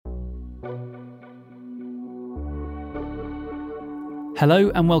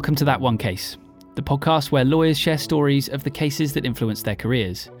Hello and welcome to That One Case, the podcast where lawyers share stories of the cases that influenced their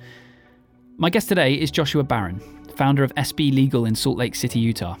careers. My guest today is Joshua Barron, founder of SB Legal in Salt Lake City,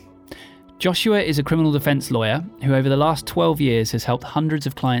 Utah. Joshua is a criminal defense lawyer who over the last 12 years has helped hundreds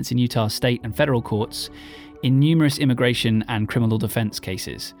of clients in Utah's state and federal courts in numerous immigration and criminal defense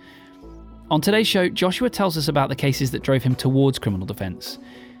cases. On today's show, Joshua tells us about the cases that drove him towards criminal defense.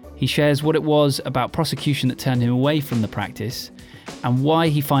 He shares what it was about prosecution that turned him away from the practice and why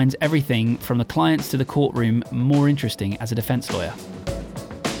he finds everything from the clients to the courtroom more interesting as a defense lawyer.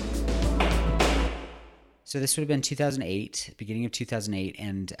 So this would have been 2008, beginning of 2008,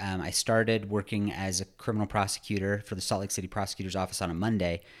 and I started working as a criminal prosecutor for the Salt Lake City Prosecutor's Office on a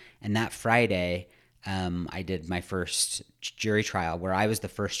Monday, and that Friday I did my first jury trial where I was the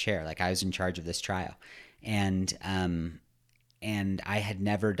first chair, like I was in charge of this trial, and I had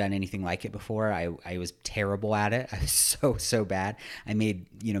never done anything like it before. I was terrible at it. I was so bad. I made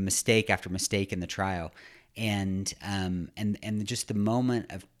mistake after mistake in the trial, and just the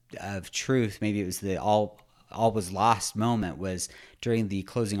moment of truth. Maybe it was the all was lost moment was during the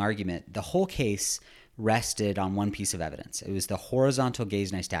closing argument. The whole case rested on one piece of evidence. It was the horizontal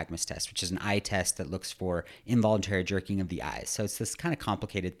gaze nystagmus test, which is an eye test that looks for involuntary jerking of the eyes. So it's this kind of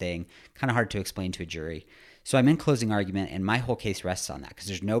complicated thing, kind of hard to explain to a jury. So I'm in closing argument, and my whole case rests on that because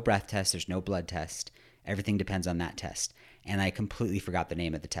there's no breath test, there's no blood test. Everything depends on that test. And I completely forgot the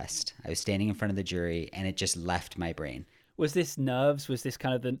name of the test. I was standing in front of the jury, and it just left my brain. Was this nerves? Was this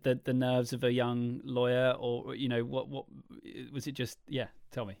kind of the nerves of a young lawyer, or what was it? Just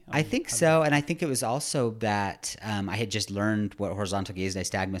tell me. I think so, and I think it was also that I had just learned what horizontal gaze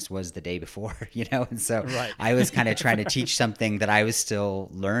nystagmus was the day before, and so right. I was kind of trying to teach something that I was still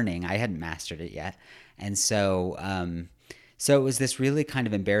learning. I hadn't mastered it yet, and so it was this really kind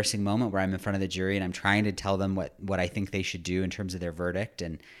of embarrassing moment where I'm in front of the jury and I'm trying to tell them what I think they should do in terms of their verdict,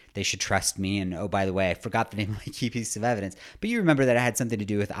 and they should trust me. And oh, by the way, I forgot the name of my key piece of evidence, but you remember that it had something to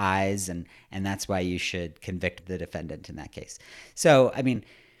do with eyes, and that's why you should convict the defendant in that case. So, I mean,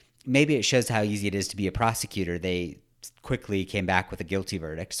 maybe it shows how easy it is to be a prosecutor. They quickly came back with a guilty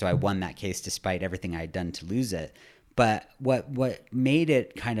verdict, so I won that case despite everything I had done to lose it. But what made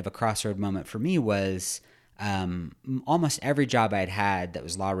it kind of a crossroad moment for me was almost every job I'd had that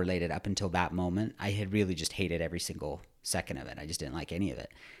was law related up until that moment, I had really just hated every single second of it. I just didn't like any of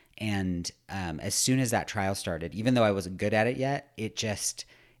it. And as soon as that trial started, even though I wasn't good at it yet,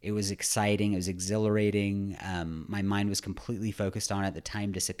 it was exciting. It was exhilarating. My mind was completely focused on it. The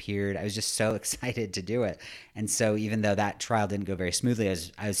time disappeared. I was just so excited to do it. And so even though that trial didn't go very smoothly,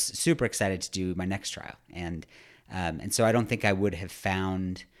 I was super excited to do my next trial. And so I don't think I would have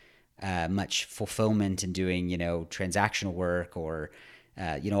found much fulfillment in doing, transactional work or,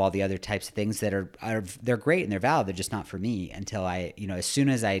 all the other types of things that they're great and they're valid. They're just not for me until as soon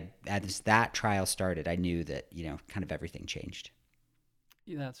as that trial started, I knew that, kind of everything changed.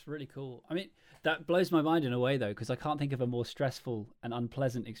 Yeah, that's really cool. I mean, that blows my mind in a way though, because I can't think of a more stressful and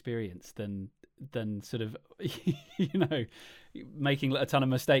unpleasant experience than sort of, making a ton of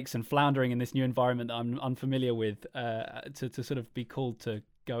mistakes and floundering in this new environment that I'm unfamiliar with, to sort of be called to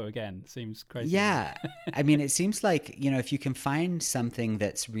go again seems crazy. Yeah. I mean, it seems like, if you can find something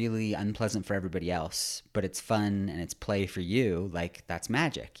that's really unpleasant for everybody else, but it's fun and it's play for you, like that's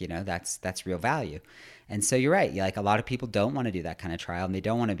magic, that's real value. And so you're right. Like a lot of people don't want to do that kind of trial and they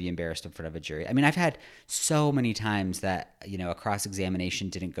don't want to be embarrassed in front of a jury. I mean, I've had so many times that, a cross-examination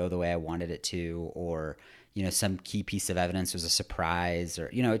didn't go the way I wanted it to, or, some key piece of evidence was a surprise, or,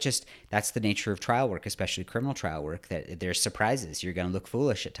 that's the nature of trial work, especially criminal trial work, that there's surprises. You're going to look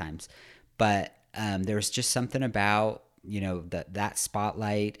foolish at times. But there was just something about, that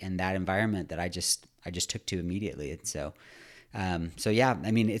spotlight and that environment that I just took to immediately. And so yeah,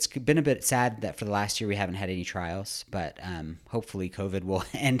 I mean, it's been a bit sad that for the last year we haven't had any trials, but hopefully COVID will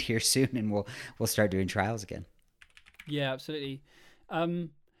end here soon and we'll start doing trials again. Yeah, absolutely.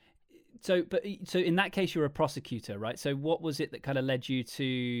 So in that case, you're a prosecutor, right? So what was it that kind of led you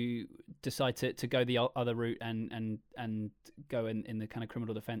to decide to go the other route and go in the kind of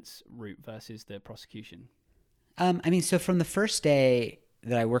criminal defense route versus the prosecution? I mean, so from the first day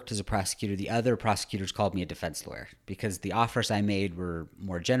that I worked as a prosecutor, the other prosecutors called me a defense lawyer because the offers I made were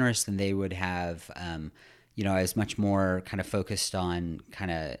more generous than they would have. I was much more kind of focused on kind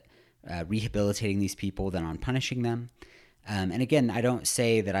of rehabilitating these people than on punishing them. And again, I don't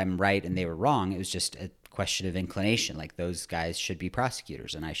say that I'm right and they were wrong. It was just a question of inclination. Like those guys should be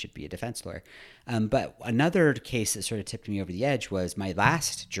prosecutors and I should be a defense lawyer. But another case that sort of tipped me over the edge was my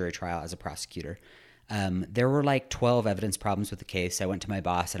last jury trial as a prosecutor. There were like 12 evidence problems with the case. I went to my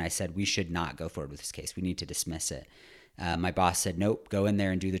boss and I said, we should not go forward with this case. We need to dismiss it. My boss said, nope, go in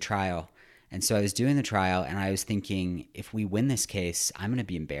there and do the trial. And so I was doing the trial, and I was thinking, if we win this case, I'm going to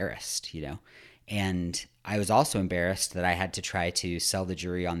be embarrassed, And I was also embarrassed that I had to try to sell the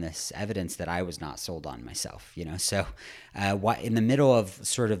jury on this evidence that I was not sold on myself, So in the middle of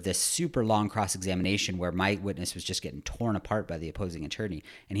sort of this super long cross-examination where my witness was just getting torn apart by the opposing attorney,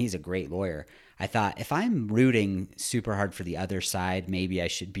 and he's a great lawyer, I thought, if I'm rooting super hard for the other side, maybe I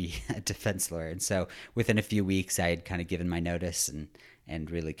should be a defense lawyer. And so within a few weeks, I had kind of given my notice and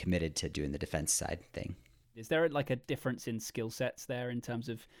really committed to doing the defense side thing. Is there like a difference in skill sets there in terms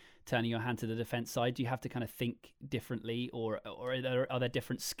of turning your hand to the defense side? Do you have to kind of think differently, or are there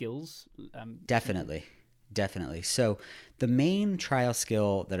different skills? Definitely. So the main trial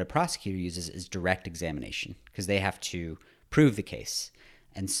skill that a prosecutor uses is direct examination, because they have to prove the case.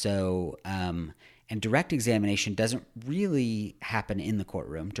 And so, and direct examination doesn't really happen in the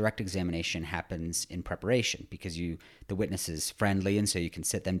courtroom. Direct examination happens in preparation, because the witness is friendly, and so you can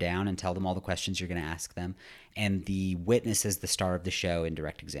sit them down and tell them all the questions you're going to ask them. And the witness is the star of the show in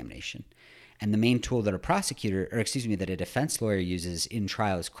direct examination. And the main tool that that a defense lawyer uses in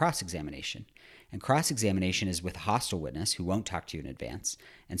trial is cross-examination. And cross-examination is with a hostile witness who won't talk to you in advance.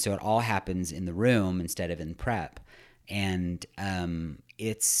 And so it all happens in the room instead of in prep. And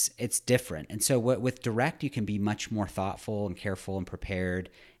it's different. And so with direct, you can be much more thoughtful and careful and prepared,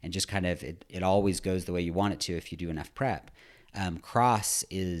 and just kind of it always goes the way you want it to if you do enough prep. Cross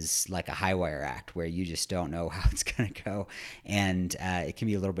is like a high wire act where you just don't know how it's going to go, and it can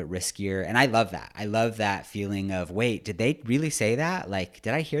be a little bit riskier. And I love that. I love that feeling of, wait, did they really say that? Like,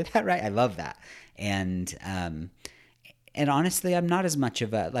 did I hear that right? I love that. And honestly, I'm not as much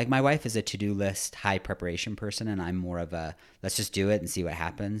of like, my wife is a to-do list, high preparation person, and I'm more of a, let's just do it and see what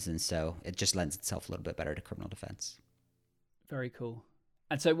happens. And so it just lends itself a little bit better to criminal defense. Very cool.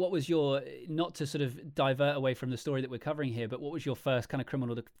 And so what was not to sort of divert away from the story that we're covering here, but what was your first kind of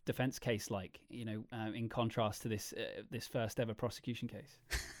criminal defense case like, in contrast to this first ever prosecution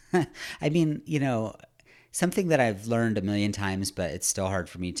case? I mean, something that I've learned a million times, but it's still hard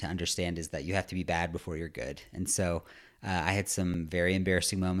for me to understand, is that you have to be bad before you're good. And so I had some very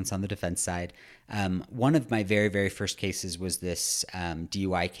embarrassing moments on the defense side. One of my very, very first cases was this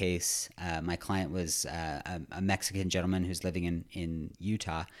DUI case. My client was a Mexican gentleman who's living in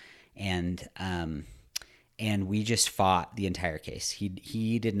Utah, and we just fought the entire case.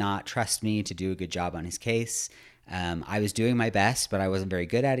 He did not trust me to do a good job on his case. I was doing my best, but I wasn't very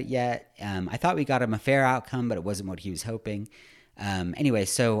good at it yet. I thought we got him a fair outcome, but it wasn't what he was hoping. Anyway,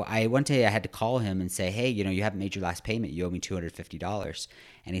 so one day I had to call him and say, hey, you haven't made your last payment. You owe me $250.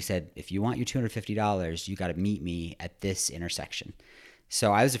 And he said, if you want your $250, you got to meet me at this intersection.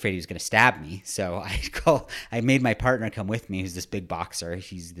 So I was afraid he was going to stab me. So I made my partner come with me, who's this big boxer.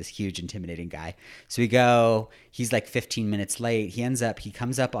 He's this huge, intimidating guy. So we go, he's like 15 minutes late. He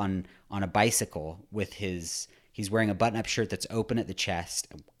comes up on a bicycle with he's wearing a button-up shirt that's open at the chest,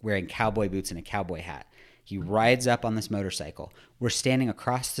 wearing cowboy boots and a cowboy hat. He rides up on this motorcycle. We're standing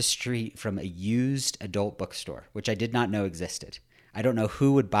across the street from a used adult bookstore, which I did not know existed. I don't know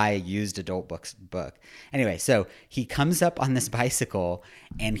who would buy a used adult book. Anyway, so he comes up on this bicycle,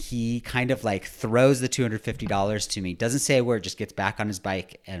 and he kind of like throws the $250 to me, doesn't say a word, just gets back on his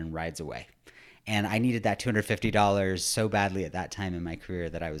bike and rides away. And I needed that $250 so badly at that time in my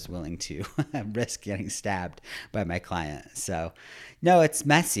career that I was willing to risk getting stabbed by my client. So, no, it's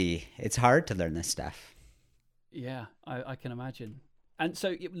messy. It's hard to learn this stuff. Yeah, I can imagine. And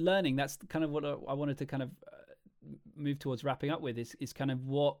so learning, that's kind of what I wanted to kind of move towards wrapping up with is kind of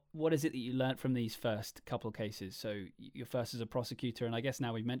what is it that you learned from these first couple of cases? So your first as a prosecutor, and I guess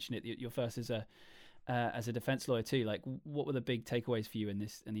now we've mentioned it, your first as a defense lawyer too. Like, what were the big takeaways for you in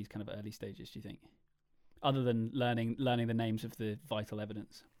these kind of early stages, do you think? Other than learning the names of the vital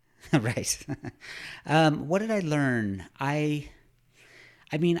evidence. Right. What did I learn? I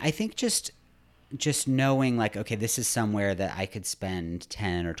mean, I think just knowing, like, okay, this is somewhere that I could spend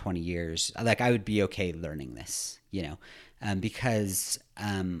 10 or 20 years. Like, I would be okay learning this, because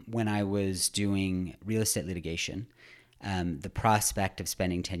when I was doing real estate litigation, the prospect of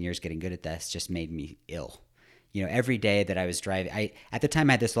spending 10 years getting good at this just made me ill. Every day that I was driving, at the time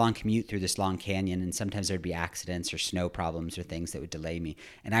I had this long commute through this long canyon, and sometimes there'd be accidents or snow problems or things that would delay me.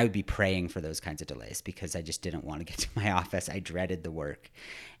 And I would be praying for those kinds of delays because I just didn't want to get to my office. I dreaded the work.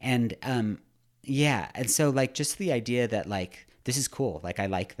 And, yeah. And so, like, just the idea that, like, this is cool. Like, I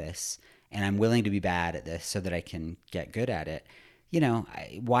like this, and I'm willing to be bad at this so that I can get good at it.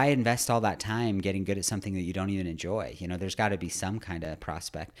 Why invest all that time getting good at something that you don't even enjoy? There's got to be some kind of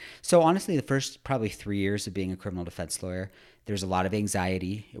prospect. So honestly, the first probably 3 years of being a criminal defense lawyer, there's a lot of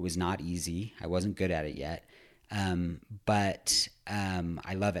anxiety. It was not easy. I wasn't good at it yet. But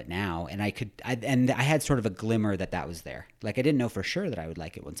I love it now, and I had sort of a glimmer that was there. Like, I didn't know for sure that I would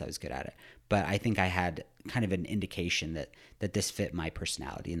like it once I was good at it, but I think I had kind of an indication that this fit my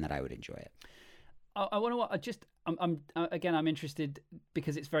personality and that I would enjoy it. I want to I'm interested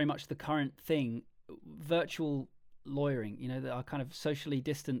because it's very much the current thing, virtual lawyering, the kind of socially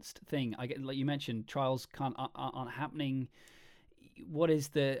distanced thing. I get, like you mentioned, trials aren't happening. What is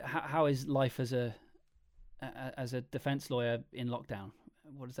how is life as a defense lawyer in lockdown?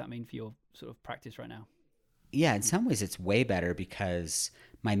 What does that mean for your sort of practice right now? Yeah, in some ways it's way better, because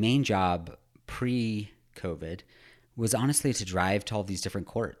my main job pre-COVID was honestly to drive to all these different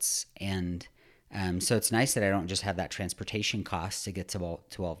courts. And so it's nice that I don't just have that transportation cost to get to all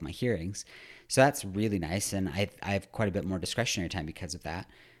of my hearings. So that's really nice. And I have quite a bit more discretionary time because of that.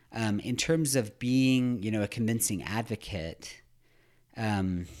 In terms of being, a convincing advocate,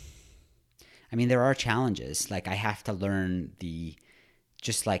 there are challenges. Like, I have to learn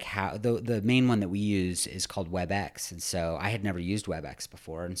how the main one that we use is called WebEx. And so I had never used WebEx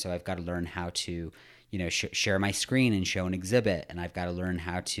before. And so I've got to learn how to, share my screen and show an exhibit. And I've got to learn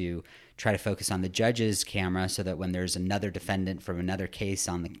how to try to focus on the judge's camera so that when there's another defendant from another case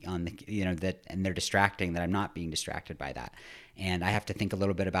on the that, and they're distracting, that I'm not being distracted by that. And I have to think a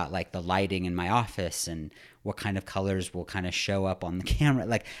little bit about like the lighting in my office and what kind of colors will kind of show up on the camera.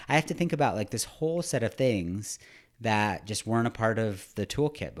 Like, I have to think about like this whole set of things that just weren't a part of the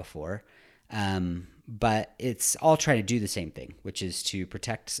toolkit before. But it's all trying to do the same thing, which is to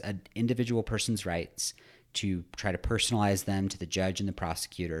protect an individual person's rights, to try to personalize them to the judge and the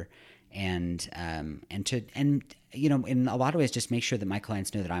prosecutor, and in a lot of ways just make sure that my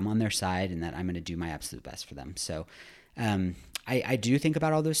clients know that I'm on their side and that I'm going to do my absolute best for them. So I do think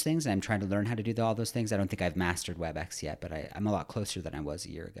about all those things, and I'm trying to learn how to do all those things. I don't think I've mastered WebEx yet, but I'm a lot closer than I was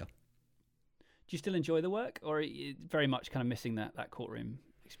a year ago. Do you still enjoy the work, or are you very much kind of missing that courtroom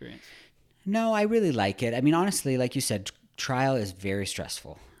experience? No, I really like it. I mean, honestly, like you said, trial is very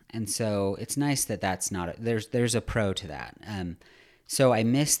stressful. And so it's nice that that's not there's a pro to that. So I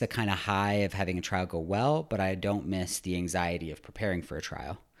miss the kind of high of having a trial go well, but I don't miss the anxiety of preparing for a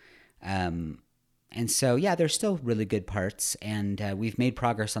trial. And so, yeah, there's still really good parts, and we've made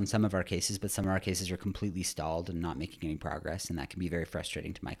progress on some of our cases, but some of our cases are completely stalled and not making any progress, and that can be very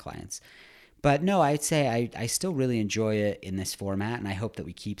frustrating to my clients. But no, I'd say I still really enjoy it in this format, and I hope that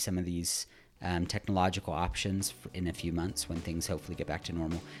we keep some of these technological options in a few months when things hopefully get back to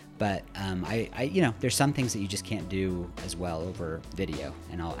normal. But there's some things that you just can't do as well over video,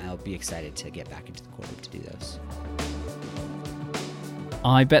 and I'll be excited to get back into the courtroom to do those.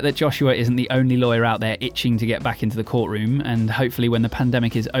 I bet that Joshua isn't the only lawyer out there itching to get back into the courtroom, and hopefully when the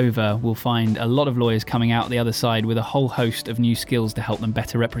pandemic is over, we'll find a lot of lawyers coming out the other side with a whole host of new skills to help them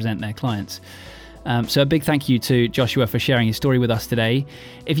better represent their clients. So a big thank you to Joshua for sharing his story with us today.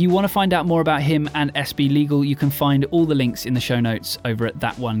 If you want to find out more about him and SB Legal, you can find all the links in the show notes over at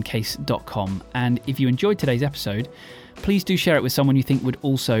thatonecase.com. And if you enjoyed today's episode, please do share it with someone you think would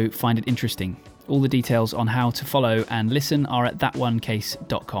also find it interesting. All the details on how to follow and listen are at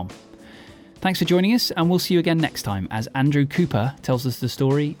thatonecase.com. Thanks for joining us, and we'll see you again next time as Andrew Cooper tells us the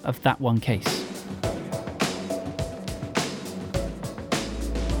story of That One Case.